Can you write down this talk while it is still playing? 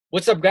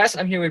What's up, guys?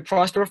 I'm here with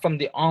Prosper from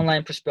the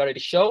Online Prosperity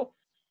Show.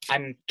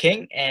 I'm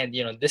King, and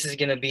this is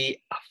gonna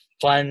be a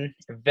fun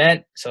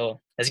event.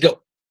 So let's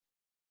go.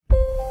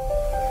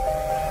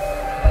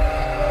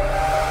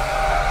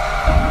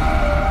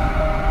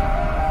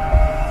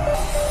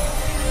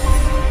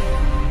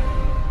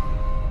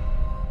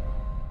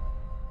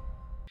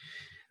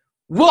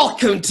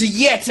 Welcome to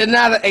yet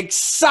another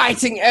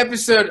exciting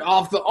episode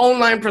of the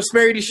Online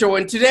Prosperity Show,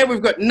 and today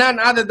we've got none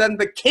other than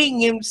the King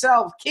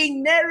himself,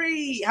 King Nero.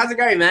 How's it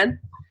going, man?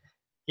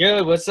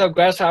 Yo, what's up,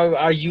 guys? How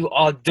are you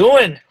all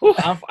doing? Whew,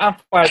 I'm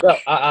fired up.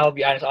 I'll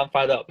be honest, I'm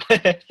fired up.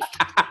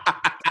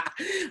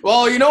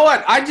 Well, you know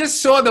what? I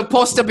just saw the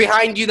poster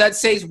behind you that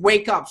says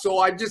 "Wake Up," so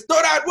I just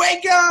thought I'd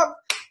wake up.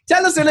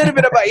 Tell us a little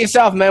bit about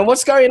yourself, man.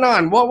 What's going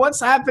on?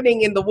 What's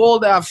happening in the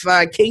world of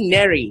King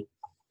Nero?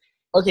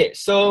 Okay,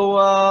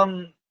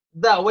 so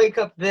that wake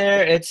up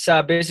there, it's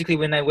basically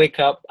when I wake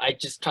up, I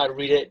just try to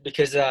read it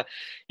because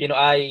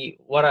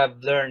what I've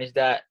learned is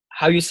that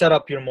how you set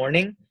up your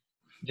morning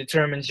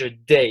determines your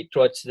day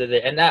throughout the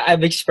day, and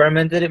I've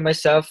experimented it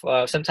myself.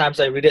 Sometimes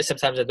I read it,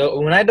 sometimes I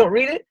don't. When I don't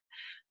read it,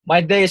 my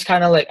day is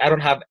kind of like I don't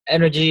have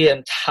energy,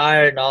 I'm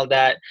tired, and all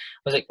that. I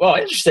was like, "Well,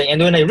 interesting."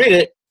 And when I read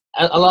it,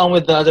 along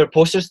with the other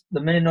posters,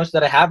 the mini notes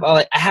that I have,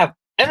 I have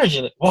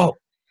energy. Like, whoa,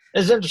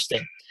 this is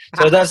interesting.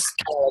 So that's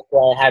kind of like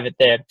why I have it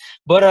there.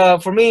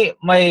 But for me,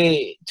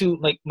 my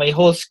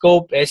whole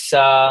scope is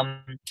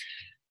college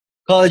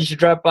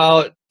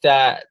dropout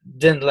that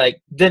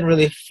didn't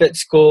really fit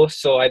school.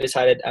 So I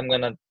decided I'm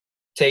gonna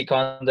take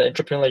on the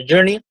entrepreneurial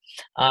journey.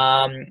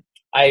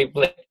 I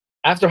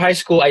after high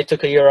school, I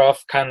took a year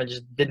off, kind of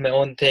just did my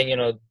own thing.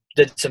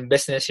 Did some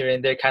business here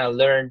and there, kind of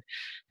learned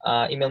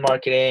email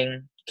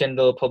marketing,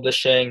 Kindle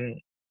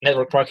publishing,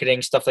 network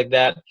marketing, stuff like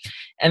that.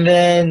 And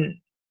then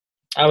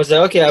I was like,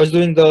 okay, I was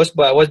doing those,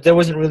 but there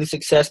wasn't really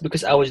success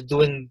because I was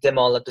doing them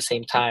all at the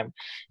same time,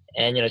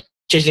 and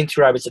chasing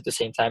two rabbits at the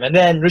same time. And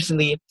then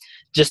recently,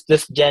 just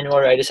this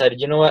January, I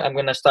decided, you know what, I'm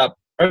gonna stop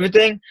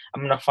everything.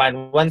 I'm gonna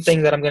find one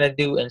thing that I'm gonna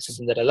do and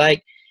something that I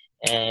like,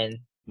 and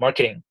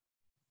marketing.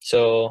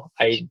 So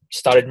I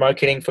started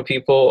marketing for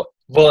people,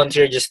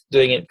 volunteer, just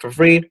doing it for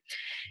free.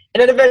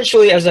 And then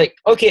eventually I was like,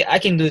 okay, I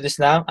can do this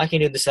now. I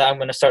can do this now. I'm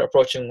gonna start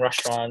approaching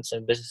restaurants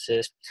and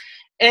businesses.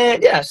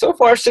 And yeah, so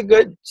far so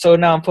good. So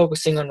now I'm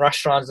focusing on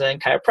restaurants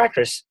and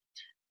chiropractors.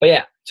 But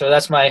yeah, so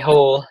that's my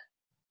whole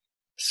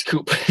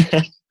scoop.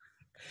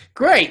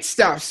 Great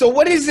stuff. So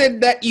what is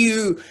it that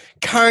you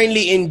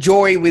currently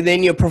enjoy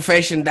within your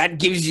profession that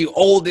gives you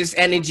all this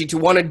energy to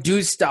want to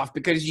do stuff?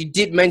 Because you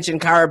did mention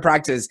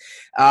chiropractors.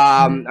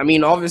 I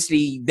mean,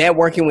 obviously they're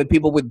working with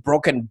people with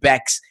broken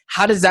backs.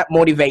 How does that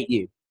motivate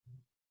you?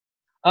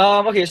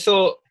 Okay,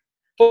 so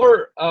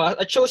for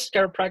I chose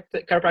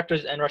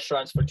chiropractors and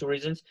restaurants for two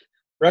reasons.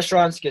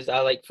 Restaurants because I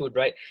like food,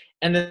 right?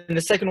 And then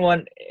the second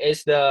one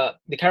is the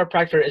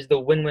chiropractor is the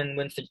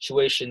win-win-win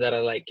situation that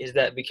I like. Is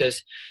that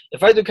because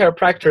if I do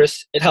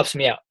chiropractors, it helps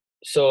me out.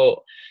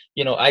 So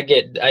I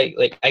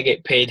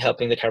get paid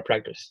helping the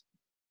chiropractors.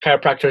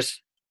 Chiropractors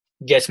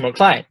gets more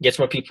gets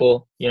more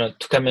people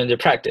to come in their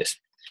practice.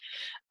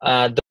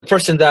 The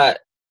person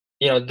that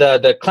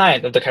the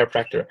client of the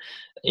chiropractor,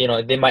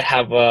 they might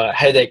have a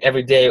headache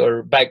every day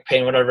or back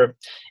pain, whatever.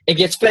 It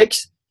gets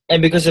fixed.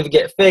 And because of it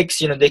get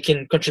fixed, they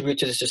can contribute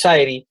to the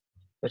society,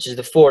 which is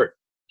the fort.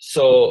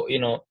 So,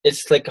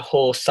 it's like a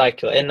whole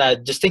cycle.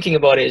 And just thinking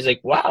about it is like,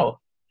 wow,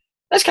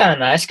 that's kind of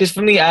nice. Because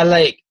for me,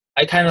 I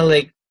kind of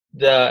like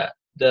the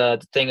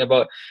thing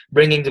about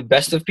bringing the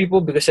best of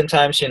people, because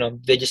sometimes,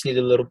 they just need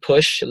a little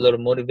push, a little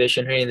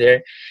motivation here and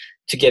there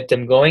to get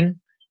them going.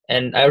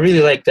 And I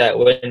really like that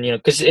when,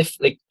 because if,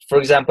 like, for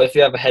example, if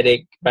you have a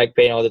headache, back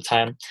pain all the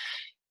time,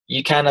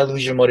 you kind of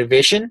lose your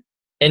motivation.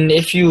 And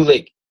if you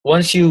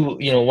once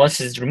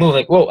it's removed,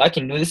 like, whoa, I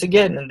can do this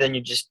again, and then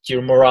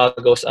your morale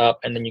goes up,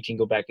 and then you can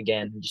go back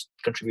again and just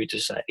contribute to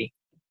society.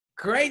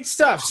 Great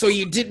stuff. So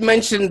you did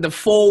mention the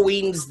 4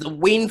 wins: the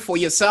win for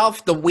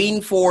yourself, the win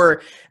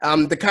for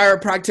the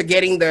chiropractor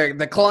getting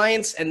the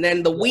clients, and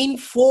then the win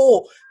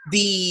for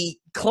the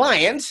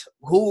client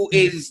who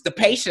is the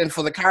patient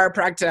for the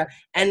chiropractor,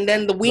 and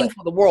then the win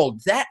for the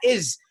world. That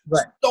is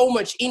so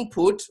much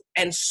input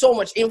and so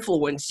much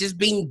influence just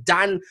being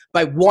done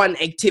by one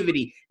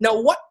activity.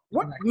 Now, what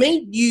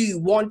made you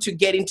want to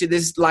get into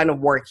this line of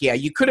work here?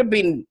 You could have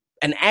been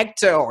an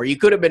actor or you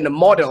could have been a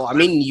model. I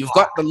mean, you've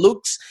got the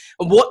looks.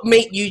 What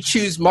made you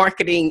choose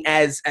marketing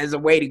as a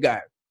way to go?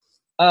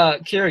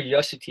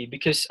 Curiosity,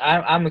 because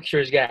I'm a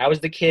curious guy. I was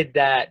the kid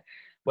that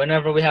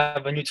whenever we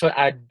have a new toy,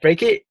 I'd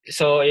break it.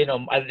 So, I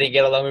didn't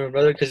get along with my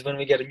brother because when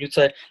we get a new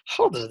toy,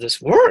 how does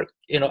this work?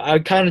 I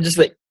kind of just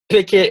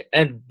pick it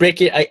and break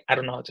it. I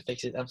don't know how to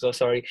fix it. I'm so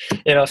sorry.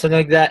 Something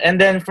like that. And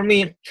then for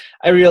me,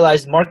 I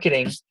realized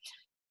marketing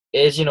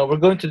is, we're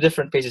going to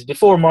different phases.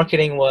 Before,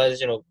 marketing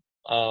was,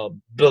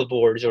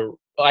 billboards or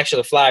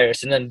actually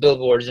flyers, and then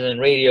billboards, and then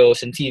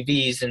radios and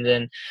TVs, and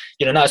then,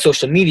 not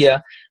social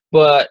media.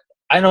 But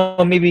I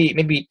know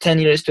maybe 10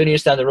 years, 20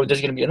 years down the road,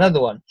 there's going to be another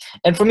one.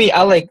 And for me,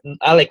 I like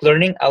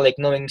learning. I like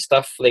knowing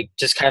stuff,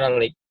 just kind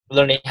of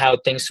learning how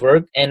things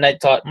work. And I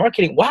thought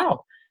marketing,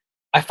 wow,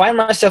 I find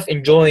myself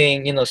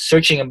enjoying,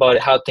 searching about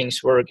how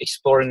things work,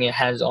 exploring it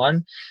hands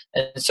on.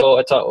 And so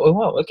I thought, oh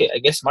wow, okay, I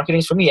guess marketing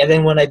is for me. And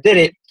then when I did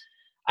it,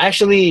 I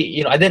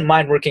actually, I didn't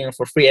mind working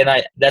for free. And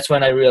that's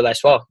when I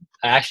realized, wow,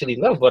 I actually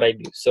love what I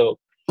do. So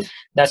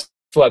that's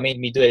what made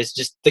me do it. It's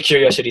just the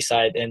curiosity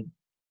side. And,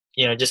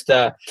 just,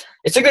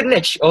 it's a good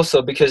niche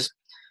also because,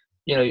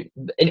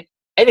 any,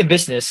 any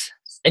business,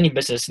 any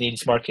business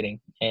needs marketing,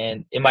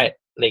 and it might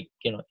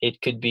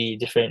it could be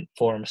different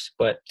forms,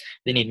 but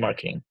they need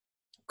marketing.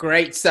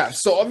 Great stuff.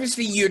 So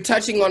obviously you're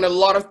touching on a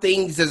lot of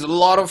things. There's a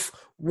lot of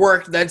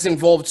work that's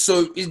involved.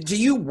 So do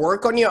you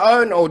work on your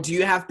own, or do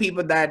you have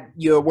people that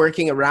you're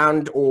working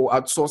around or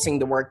outsourcing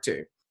the work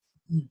to?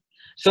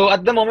 So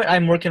at the moment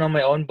I'm working on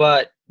my own,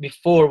 but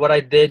before, what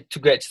I did to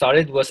get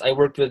started was I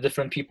worked with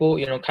different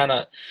people, kind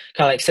of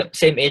like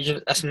same age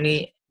as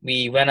me.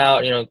 We went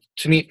out,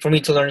 for me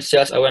to learn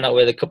sales, I went out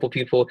with a couple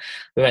people.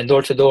 We went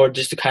door to door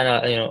just to kind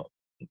of,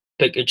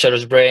 pick each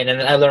other's brain, and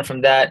then I learned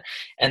from that.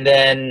 And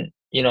then,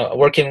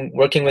 working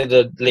with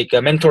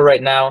a mentor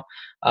right now.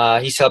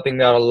 He's helping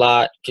me out a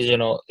lot because,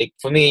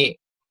 for me,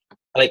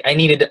 I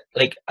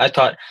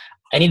thought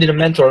I needed a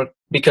mentor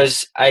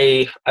because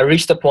I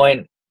reached a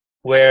point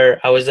where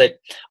I was like,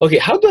 okay,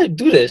 how do I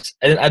do this?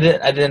 And I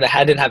didn't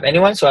have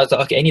anyone, so I thought,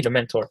 okay, I need a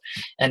mentor.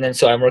 And then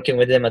so I'm working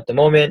with him at the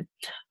moment.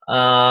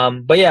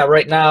 But yeah,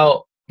 right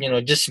now,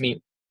 just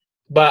me.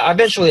 But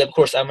eventually, of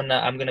course, I'm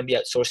gonna be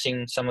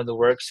outsourcing some of the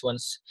works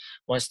once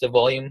the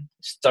volume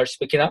starts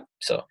picking up.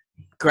 So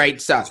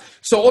Great stuff.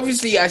 So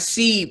obviously, I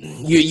see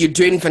you're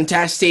doing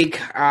fantastic.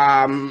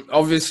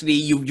 Obviously,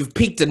 you've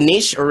picked a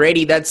niche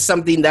already. That's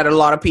something that a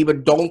lot of people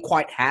don't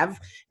quite have.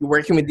 You're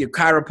working with your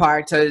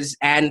chiropractors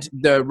and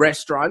the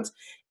restaurants.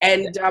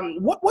 And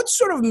what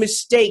sort of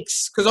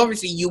mistakes? Because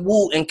obviously, you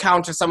will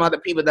encounter some other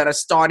people that are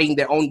starting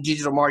their own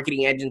digital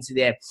marketing agency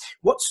there.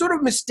 What sort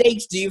of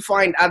mistakes do you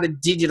find other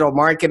digital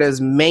marketers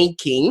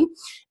making?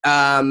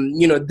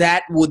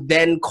 That would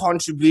then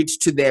contribute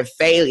to their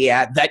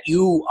failure that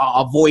you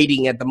are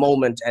avoiding at the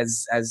moment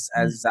as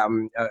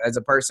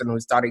a person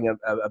who's starting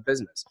a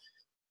business.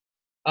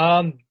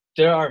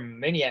 there are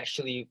many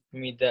actually for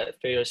me that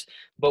failures,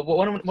 but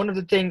one of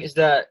the thing is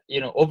that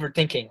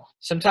overthinking.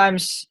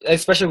 Sometimes,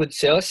 especially with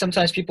sales,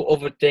 sometimes people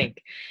overthink.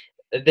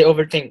 They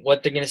overthink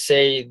what they're gonna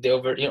say. They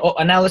over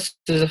analysis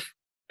of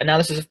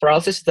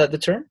paralysis, is that the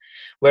term,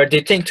 where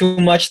they think too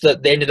much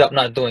that they ended up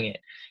not doing it.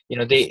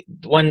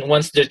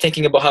 Once they're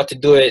thinking about how to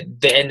do it,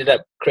 they ended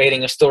up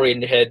creating a story in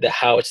their head that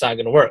how it's not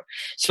going to work.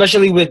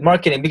 Especially with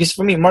marketing, because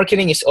for me,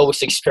 marketing is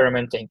always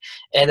experimenting,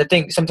 and I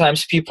think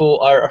sometimes people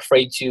are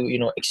afraid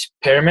to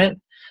experiment,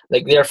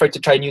 like they're afraid to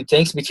try new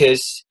things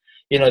because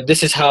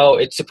this is how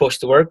it's supposed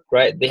to work,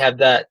 right? They have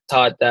that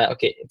thought that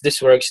okay, if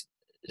this works,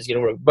 it's gonna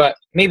work, but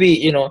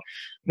maybe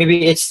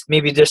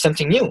there's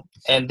something new,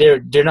 and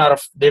they're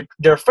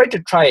afraid to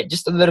try it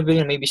just a little bit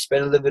and maybe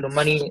spend a little bit of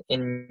money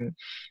in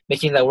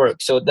making that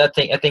work. So that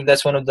thing, I think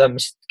that's one of them,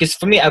 because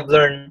for me, I've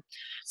learned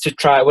to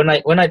try when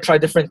I try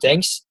different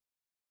things.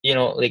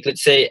 Like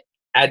let's say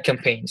ad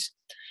campaigns.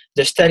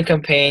 There's 10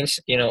 campaigns.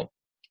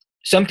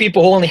 Some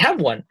people only have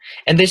one,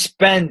 and they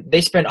spend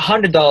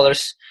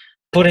 $100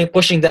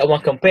 pushing that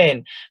one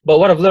campaign. But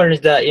what I've learned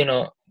is that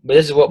but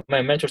this is what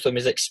my mentor told me,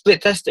 is like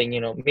split testing.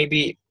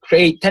 Maybe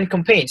create 10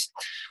 campaigns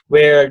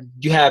where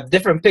you have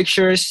different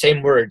pictures,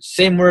 same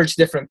words,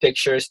 different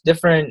pictures,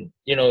 different,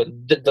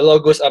 the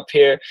logos up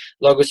here,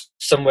 logos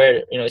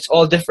somewhere, it's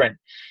all different.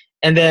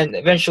 And then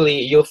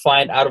eventually you'll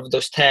find out of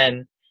those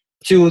 10,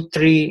 2,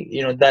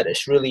 3, that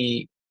is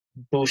really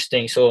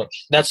boosting. So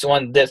that's the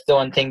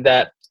one thing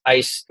that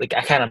I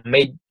kind of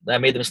I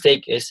made the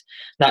mistake, is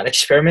not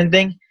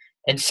experimenting.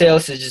 And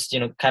sales is just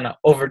kind of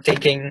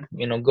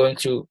overthinking, going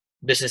through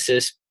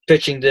businesses,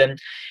 pitching them.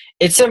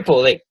 It's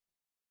simple, like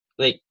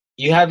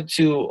you have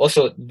to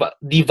also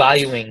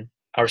devaluing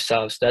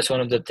ourselves. That's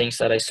one of the things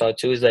that I saw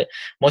too, is that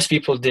most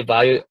people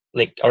devalue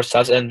like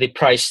ourselves, and they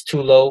price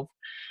too low,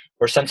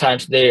 or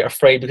sometimes they're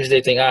afraid because they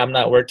think, I'm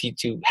not worthy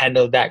to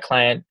handle that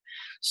client.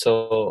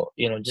 So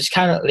just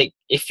kind of like,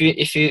 if you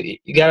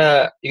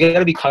gotta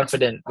be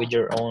confident with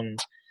your own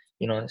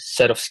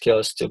set of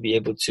skills to be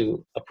able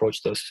to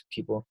approach those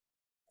people.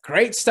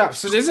 Great stuff.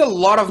 So there's a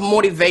lot of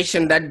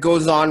motivation that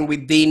goes on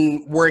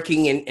within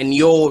working in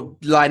your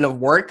line of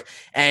work.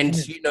 And,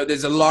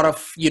 there's a lot of,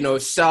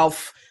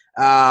 self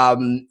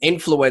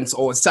influence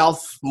or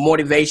self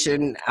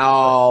motivation,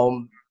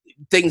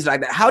 things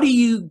like that. How do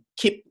you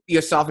keep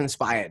yourself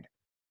inspired?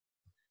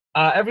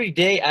 Every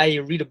day I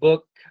read a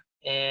book,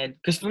 and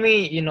because for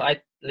me,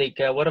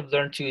 what I've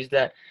learned too is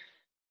that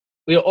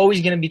we're always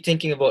going to be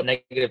thinking about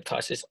negative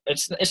thoughts.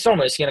 It's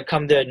normal. It's going to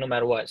come there no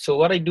matter what. So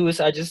what I do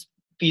is I just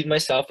feed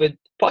myself with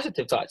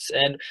positive thoughts.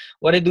 And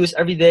what I do is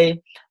every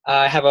day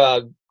I have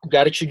a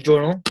gratitude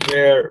journal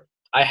where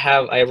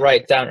I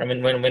write down. I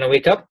mean, when I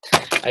wake up,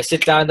 I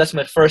sit down. That's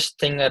my first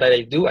thing that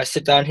I do. I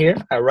sit down here.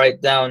 I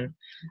write down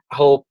a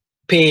whole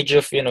page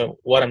of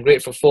what I'm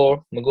grateful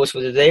for, my goals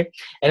for the day.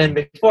 And then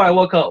before I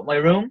walk out my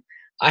room,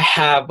 I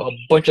have a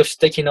bunch of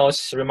sticky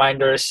notes,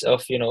 reminders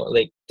of, you know,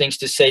 like things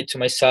to say to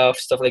myself,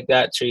 stuff like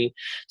that, to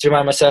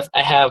remind myself.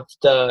 I have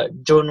the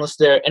journals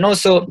there, and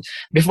also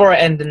before I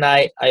end the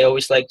night, I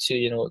always like to,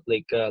 you know,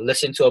 like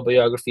listen to a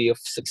biography of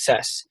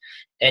success,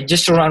 and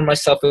just surround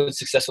myself with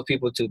successful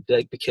people too,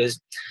 like, because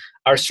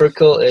our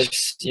circle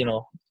is, you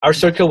know, our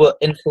circle will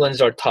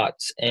influence our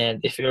thoughts, and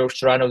if you're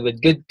surrounded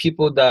with good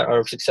people that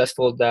are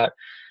successful, that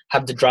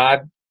have the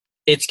drive,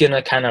 it's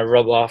gonna kind of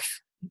rub off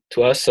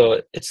to us.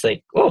 So it's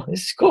like, oh,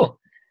 this is cool.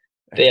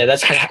 But yeah,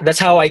 that's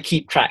how I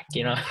keep track,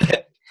 you know.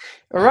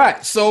 All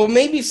right. So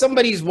maybe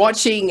somebody's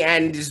watching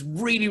and is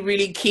really,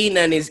 really keen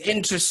and is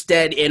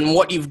interested in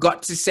what you've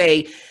got to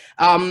say.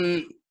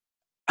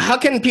 How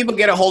can people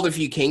get a hold of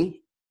you, King?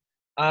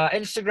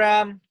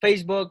 Instagram,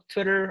 Facebook,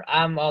 Twitter.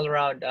 I'm all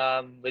around.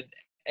 With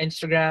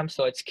Instagram,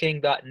 so it's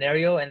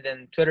king.nerio, and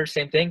then Twitter,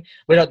 same thing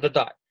without the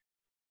dot,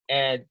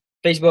 and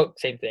Facebook,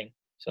 same thing.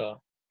 So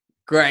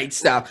Great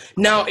stuff.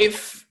 Now,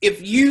 if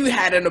you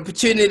had an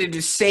opportunity to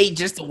say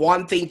just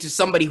one thing to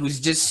somebody who's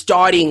just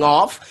starting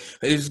off,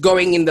 who's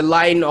going in the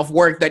line of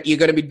work that you're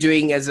going to be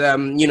doing as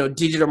you know,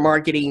 digital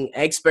marketing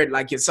expert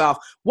like yourself,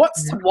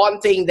 what's the one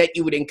thing that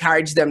you would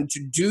encourage them to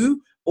do,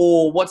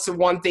 or what's the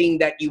one thing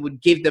that you would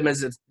give them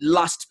as a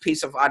last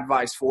piece of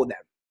advice for them?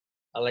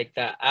 I like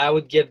that. I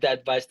would give the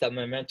advice that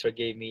my mentor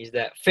gave me, is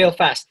that fail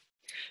fast,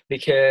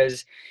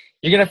 because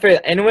you're gonna fail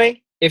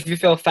anyway. If you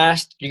fail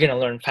fast, you're gonna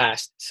learn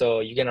fast,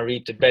 so you're gonna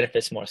reap the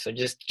benefits more. So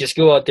just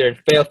go out there and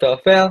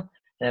fail,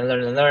 and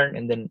learn,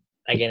 and then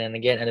again and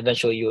again, and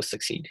eventually you will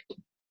succeed.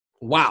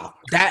 Wow,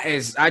 that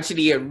is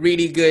actually a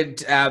really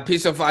good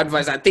piece of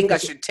advice. I think I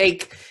should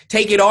take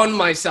it on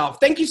myself.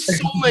 Thank you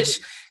so much,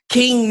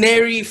 King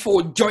Neri,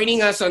 for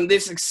joining us on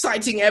this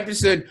exciting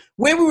episode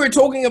where we were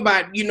talking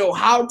about, you know,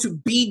 how to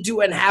be, do,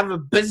 and have a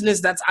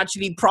business that's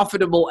actually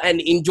profitable and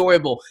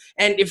enjoyable.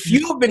 And if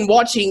you have been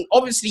watching,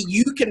 obviously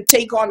you can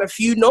take on a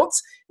few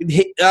notes.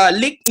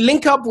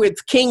 Link up with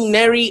King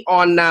Neri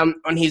on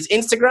his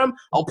Instagram.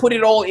 I'll put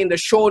it all in the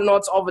show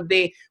notes over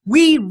there.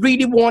 We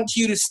really want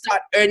you to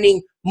start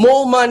earning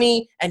more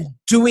money and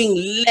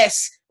doing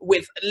less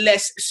with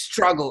less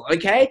struggle.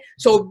 Okay,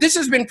 so this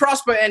has been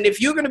Prosper, and if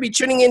you're going to be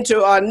tuning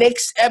into our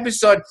next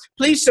episode,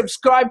 please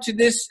subscribe to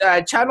this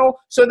channel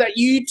so that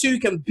you too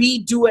can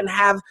be, do, and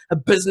have a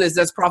business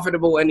that's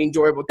profitable and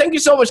enjoyable. Thank you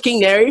so much,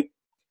 King Neri.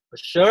 For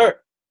sure.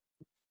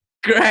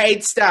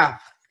 Great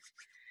stuff.